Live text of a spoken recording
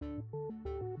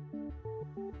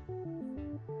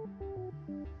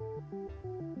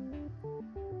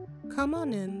Come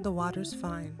on in, the water's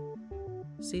fine.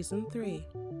 Season 3,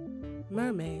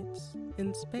 Mermaids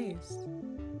in Space.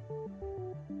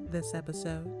 This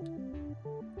episode,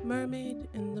 Mermaid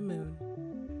in the Moon.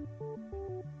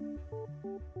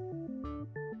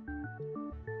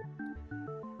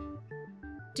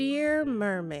 Dear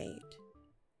Mermaid,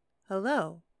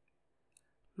 hello.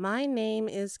 My name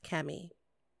is Kemi.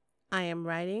 I am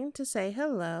writing to say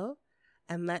hello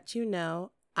and let you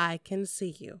know I can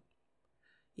see you.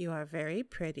 You are very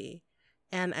pretty,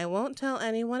 and I won't tell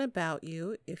anyone about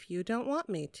you if you don't want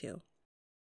me to.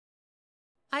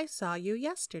 I saw you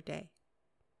yesterday.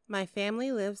 My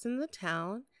family lives in the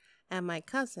town, and my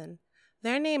cousin,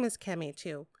 their name is Kemi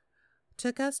too,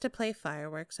 took us to play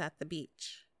fireworks at the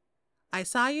beach. I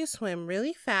saw you swim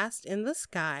really fast in the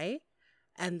sky,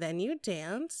 and then you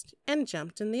danced and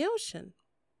jumped in the ocean.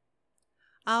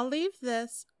 I'll leave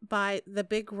this by the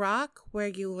big rock where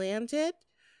you landed.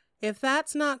 If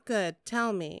that's not good,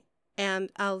 tell me,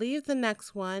 and I'll leave the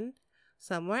next one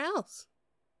somewhere else.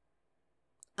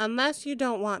 Unless you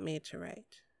don't want me to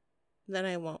write, then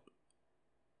I won't.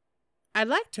 I'd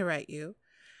like to write you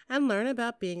and learn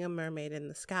about being a mermaid in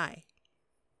the sky.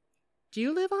 Do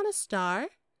you live on a star?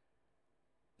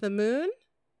 The moon?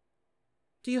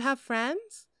 Do you have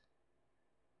friends?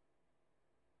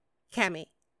 Kemi.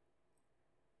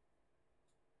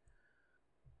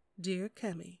 Dear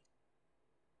Kemi,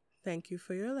 thank you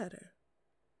for your letter.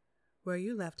 Where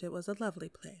you left it was a lovely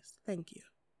place. Thank you.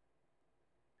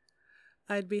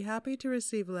 I'd be happy to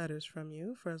receive letters from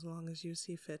you for as long as you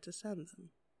see fit to send them.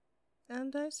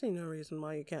 And I see no reason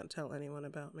why you can't tell anyone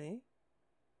about me.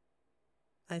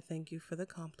 I thank you for the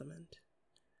compliment.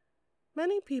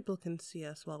 Many people can see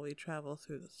us while we travel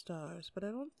through the stars, but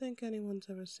I don't think anyone's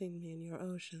ever seen me in your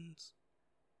oceans.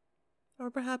 Or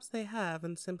perhaps they have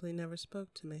and simply never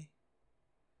spoke to me.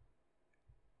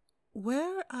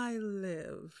 Where I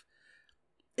live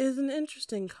is an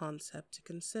interesting concept to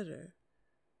consider.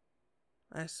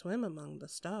 I swim among the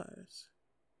stars.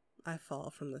 I fall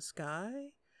from the sky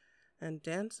and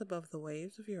dance above the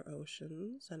waves of your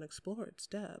oceans and explore its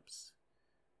depths.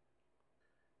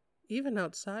 Even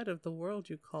outside of the world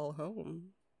you call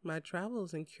home, my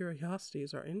travels and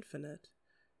curiosities are infinite.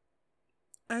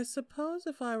 I suppose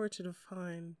if I were to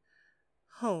define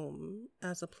home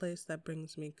as a place that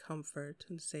brings me comfort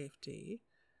and safety,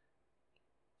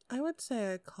 I would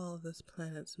say I call this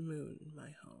planet's moon my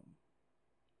home.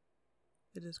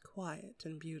 It is quiet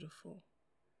and beautiful.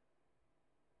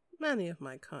 Many of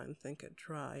my kind think it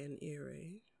dry and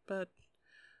eerie, but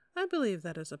I believe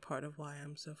that is a part of why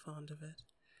I'm so fond of it.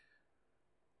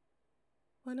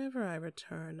 Whenever I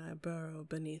return, I burrow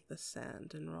beneath the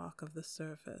sand and rock of the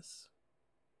surface.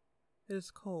 It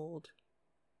is cold.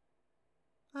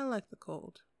 I like the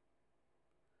cold.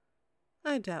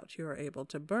 I doubt you are able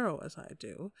to burrow as I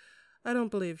do. I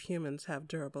don't believe humans have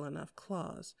durable enough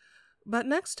claws. But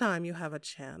next time you have a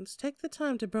chance, take the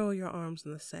time to burrow your arms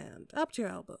in the sand, up to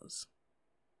your elbows.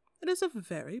 It is a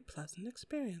very pleasant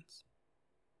experience.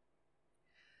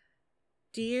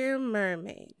 Dear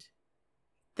Mermaid,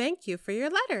 thank you for your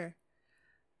letter.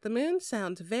 The moon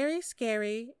sounds very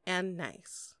scary and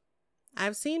nice.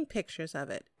 I've seen pictures of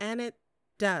it, and it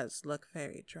does look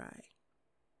very dry.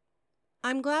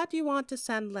 I'm glad you want to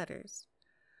send letters.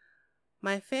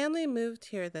 My family moved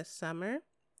here this summer,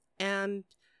 and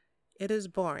it is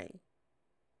boring.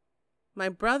 My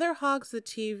brother hogs the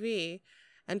TV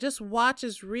and just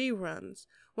watches reruns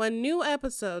when new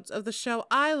episodes of the show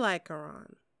I like are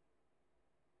on.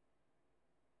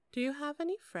 Do you have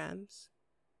any friends?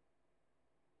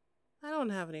 I don't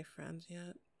have any friends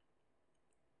yet.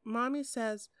 Mommy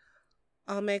says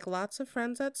I'll make lots of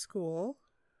friends at school,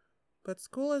 but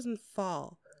school is in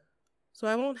fall, so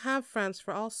I won't have friends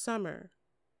for all summer.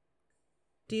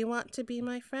 Do you want to be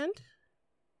my friend?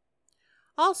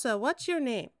 Also, what's your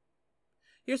name?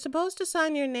 You're supposed to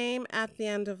sign your name at the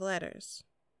end of letters.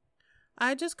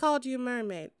 I just called you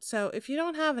Mermaid, so if you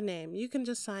don't have a name, you can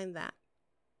just sign that.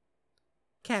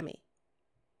 Kemi.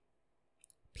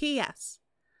 P.S.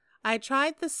 I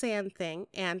tried the sand thing,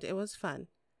 and it was fun.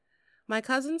 My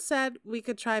cousin said we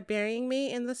could try burying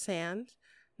me in the sand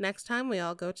next time we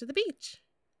all go to the beach.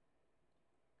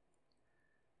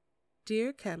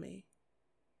 Dear Kemi,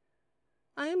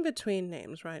 I am between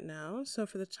names right now, so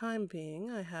for the time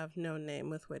being, I have no name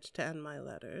with which to end my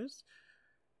letters.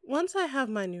 Once I have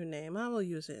my new name, I will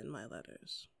use it in my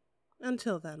letters.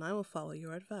 Until then, I will follow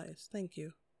your advice. Thank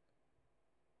you.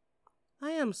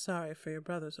 I am sorry for your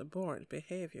brother's abhorrent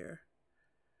behavior.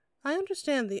 I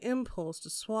understand the impulse to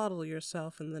swaddle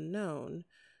yourself in the known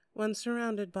when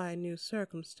surrounded by a new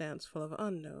circumstance full of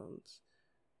unknowns.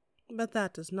 but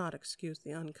that does not excuse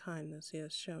the unkindness he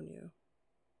has shown you.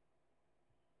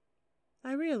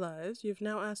 I realize you've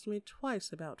now asked me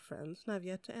twice about friends and I've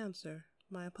yet to answer.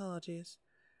 My apologies.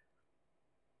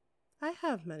 I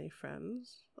have many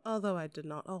friends, although I did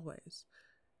not always.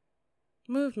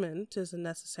 Movement is a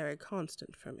necessary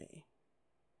constant for me.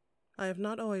 I have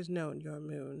not always known your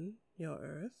moon, your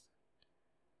earth.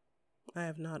 I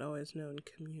have not always known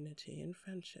community and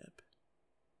friendship.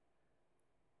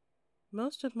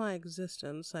 Most of my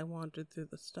existence I wandered through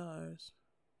the stars,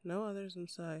 no others in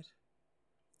sight.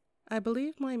 I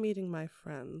believe my meeting my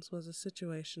friends was a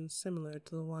situation similar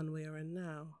to the one we are in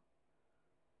now.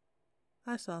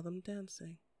 I saw them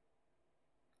dancing.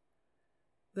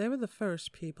 They were the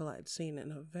first people I'd seen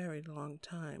in a very long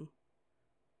time.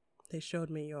 They showed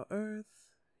me your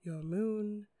earth, your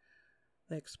moon.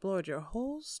 They explored your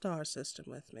whole star system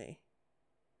with me.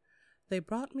 They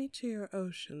brought me to your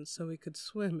ocean so we could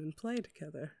swim and play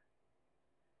together.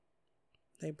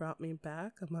 They brought me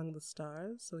back among the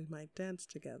stars so we might dance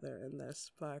together in their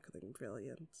sparkling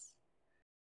brilliance.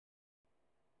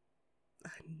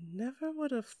 I never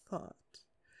would have thought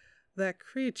that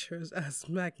creatures as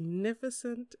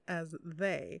magnificent as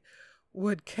they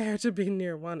would care to be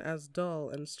near one as dull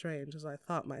and strange as I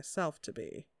thought myself to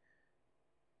be.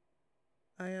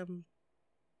 I am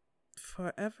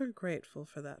forever grateful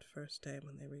for that first day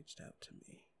when they reached out to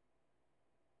me.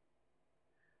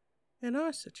 In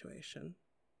our situation,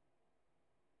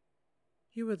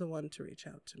 you were the one to reach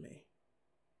out to me.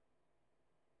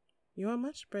 You are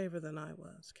much braver than I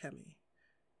was, Kemi,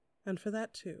 and for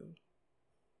that too,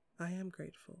 I am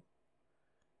grateful.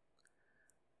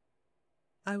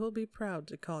 I will be proud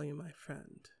to call you my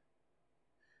friend,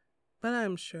 but I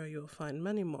am sure you will find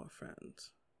many more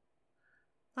friends.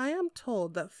 I am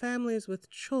told that families with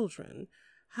children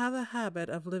have a habit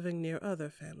of living near other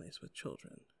families with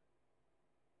children.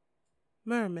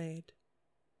 Mermaid.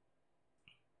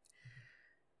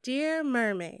 Dear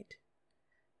Mermaid,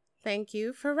 thank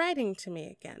you for writing to me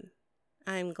again.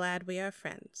 I'm glad we are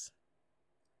friends.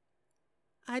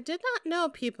 I did not know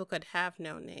people could have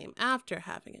no name after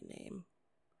having a name.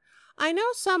 I know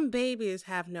some babies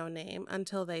have no name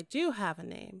until they do have a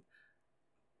name.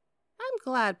 I'm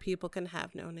glad people can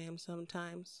have no name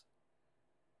sometimes.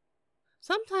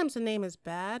 Sometimes a name is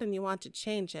bad and you want to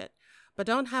change it, but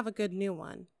don't have a good new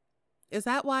one. Is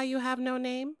that why you have no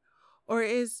name? Or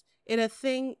is it a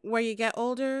thing where you get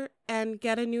older and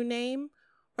get a new name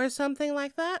or something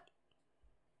like that?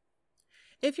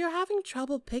 If you're having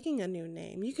trouble picking a new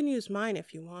name, you can use mine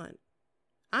if you want.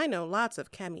 I know lots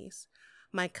of Kemis.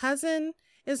 My cousin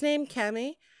is named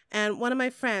Kemi, and one of my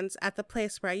friends at the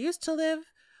place where I used to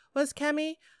live was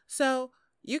Kemi, so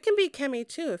you can be Kemi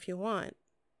too if you want.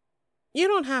 You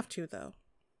don't have to, though.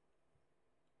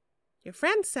 Your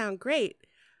friends sound great.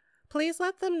 Please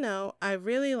let them know I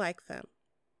really like them.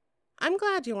 I'm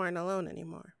glad you aren't alone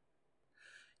anymore.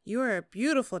 You are a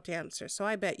beautiful dancer, so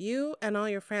I bet you and all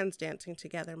your friends dancing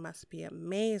together must be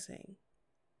amazing.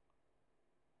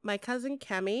 My cousin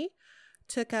Kemi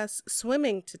took us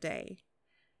swimming today.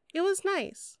 It was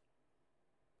nice.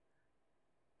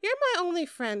 You're my only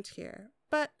friend here,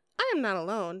 but I am not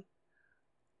alone.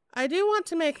 I do want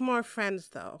to make more friends,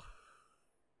 though.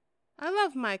 I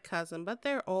love my cousin, but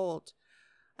they're old.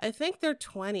 I think they're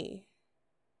 20.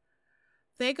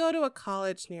 They go to a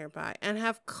college nearby and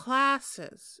have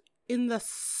classes in the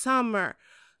summer,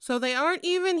 so they aren't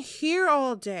even here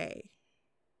all day.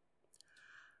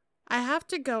 I have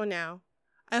to go now.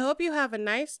 I hope you have a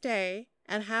nice day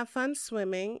and have fun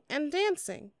swimming and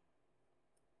dancing.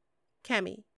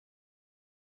 Kemi.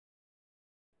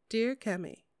 Dear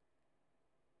Kemi,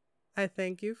 I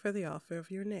thank you for the offer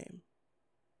of your name.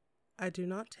 I do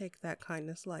not take that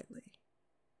kindness lightly.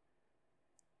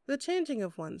 The changing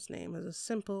of one's name is a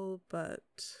simple but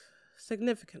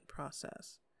significant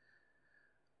process.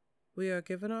 We are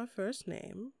given our first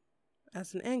name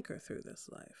as an anchor through this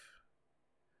life.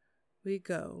 We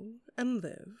go and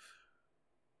live,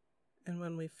 and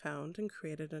when we've found and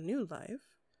created a new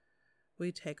life,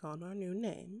 we take on our new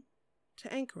name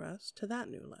to anchor us to that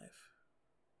new life.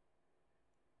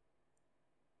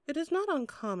 It is not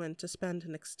uncommon to spend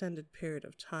an extended period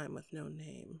of time with no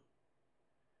name,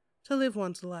 to live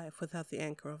one's life without the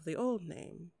anchor of the old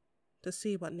name, to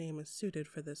see what name is suited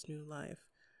for this new life,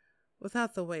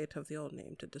 without the weight of the old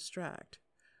name to distract.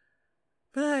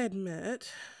 But I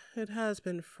admit, it has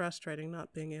been frustrating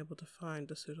not being able to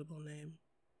find a suitable name.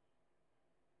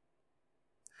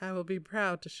 I will be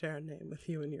proud to share a name with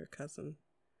you and your cousin.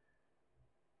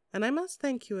 And I must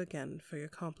thank you again for your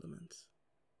compliments.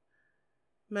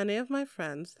 Many of my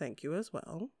friends thank you as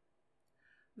well.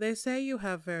 They say you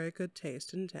have very good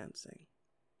taste in dancing.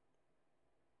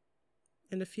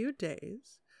 In a few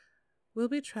days, we'll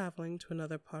be traveling to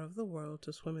another part of the world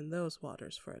to swim in those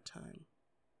waters for a time.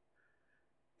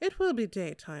 It will be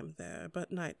daytime there,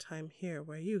 but nighttime here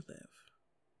where you live.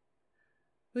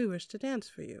 We wish to dance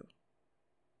for you.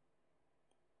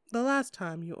 The last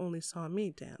time you only saw me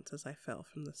dance as I fell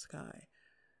from the sky.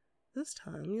 This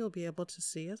time you'll be able to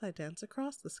see as I dance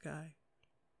across the sky.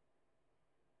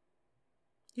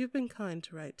 You've been kind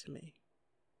to write to me.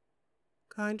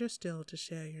 Kinder still to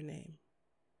share your name.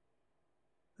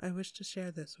 I wish to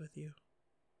share this with you.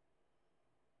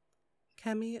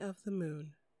 Kemi of the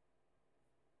Moon.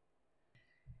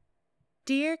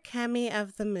 Dear Kemi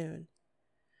of the Moon,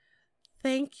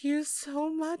 thank you so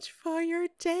much for your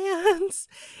dance.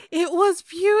 It was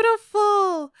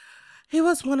beautiful. It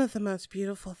was one of the most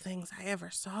beautiful things I ever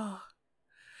saw.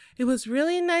 It was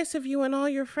really nice of you and all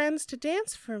your friends to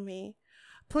dance for me.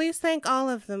 Please thank all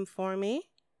of them for me.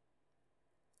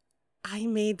 I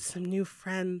made some new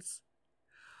friends.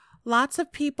 Lots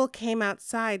of people came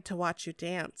outside to watch you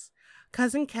dance.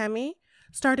 Cousin Kemi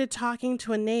started talking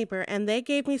to a neighbor and they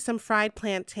gave me some fried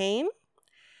plantain.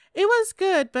 It was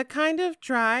good, but kind of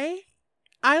dry.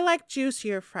 I like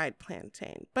juicier fried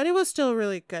plantain, but it was still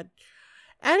really good.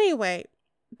 Anyway,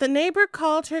 the neighbor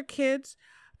called her kids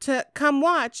to come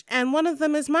watch, and one of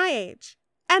them is my age.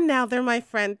 And now they're my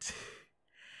friend.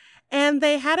 And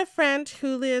they had a friend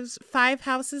who lives 5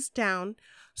 houses down,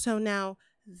 so now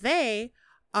they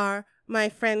are my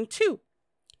friend too.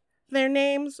 Their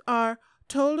names are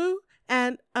Tolu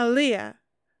and Aliyah.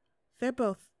 They're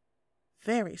both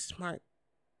very smart.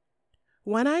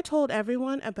 When I told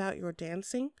everyone about your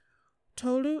dancing,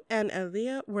 Tolu and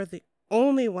Aliyah were the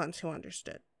only ones who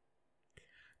understood.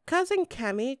 Cousin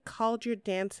Kemi called your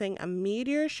dancing a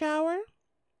meteor shower.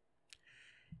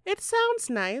 It sounds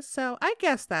nice, so I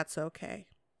guess that's okay.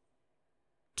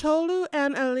 Tolu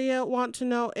and Aliyah want to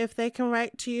know if they can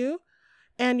write to you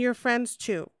and your friends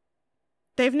too.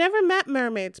 They've never met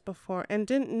mermaids before and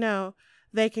didn't know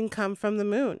they can come from the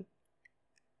moon.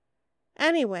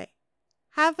 Anyway,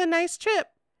 have a nice trip.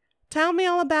 Tell me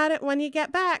all about it when you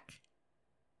get back.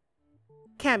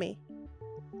 Kemi.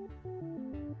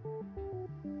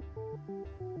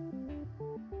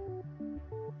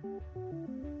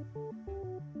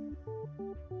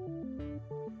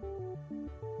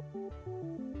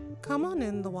 Come On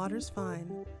In, The Water's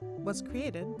Fine was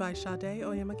created by Sade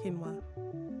Oyemakinwa.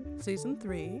 Season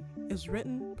 3 is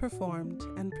written, performed,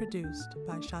 and produced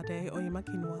by Sade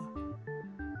Oyemakinwa.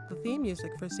 The theme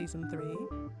music for Season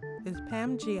 3 is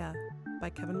Pam Gia by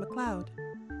Kevin MacLeod.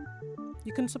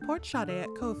 You can support Sade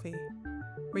at Ko-fi,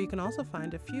 where you can also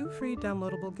find a few free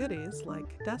downloadable goodies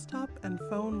like desktop and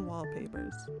phone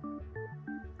wallpapers.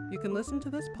 You can listen to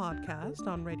this podcast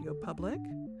on Radio Public,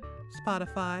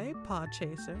 Spotify,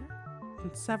 Podchaser,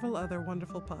 and several other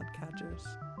wonderful podcatchers.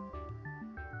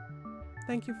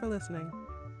 Thank you for listening.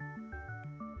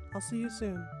 I'll see you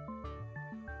soon.